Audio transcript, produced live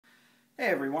Hey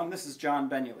everyone, this is John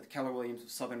Benya with Keller Williams of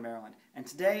Southern Maryland, and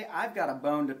today I've got a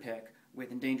bone to pick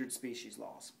with endangered species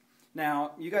laws.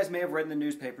 Now, you guys may have read in the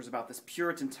newspapers about this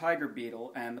Puritan Tiger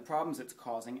Beetle and the problems it's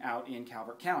causing out in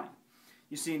Calvert County.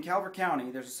 You see, in Calvert County,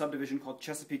 there's a subdivision called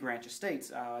Chesapeake Ranch Estates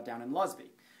down in Lusby.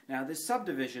 Now, this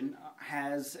subdivision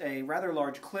has a rather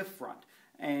large cliff front,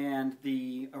 and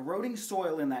the eroding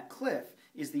soil in that cliff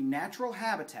is the natural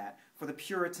habitat for the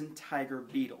Puritan Tiger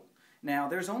Beetle. Now,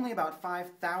 there's only about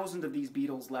 5,000 of these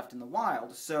beetles left in the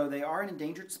wild, so they are an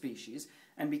endangered species,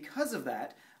 and because of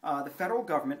that, the federal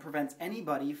government prevents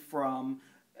anybody from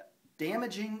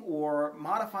damaging or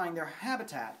modifying their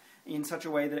habitat in such a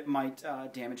way that it might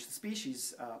damage the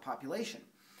species population.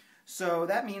 So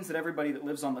that means that everybody that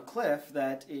lives on the cliff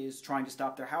that is trying to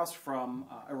stop their house from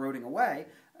eroding away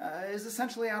is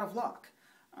essentially out of luck.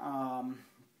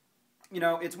 You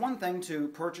know, it's one thing to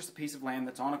purchase a piece of land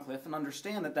that's on a cliff and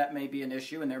understand that that may be an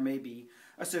issue and there may be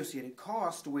associated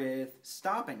cost with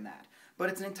stopping that. But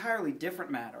it's an entirely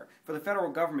different matter for the federal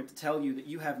government to tell you that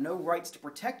you have no rights to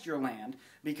protect your land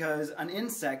because an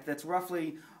insect that's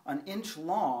roughly an inch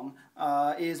long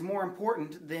is more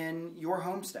important than your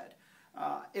homestead.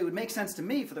 It would make sense to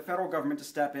me for the federal government to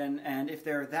step in, and if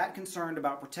they're that concerned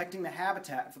about protecting the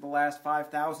habitat for the last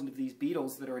 5,000 of these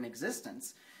beetles that are in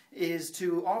existence, is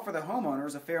to offer the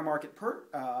homeowners a fair market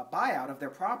buyout of their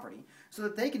property so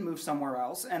that they can move somewhere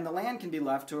else and the land can be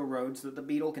left to erode so that the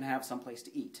beetle can have someplace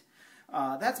to eat.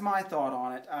 That's my thought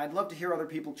on it. I'd love to hear other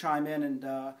people chime in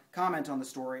and comment on the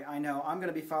story. I know I'm going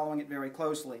to be following it very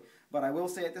closely, but I will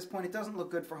say at this point it doesn't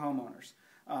look good for homeowners.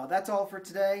 That's all for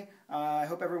today. I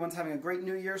hope everyone's having a great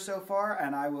new year so far,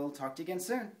 and I will talk to you again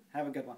soon. Have a good one.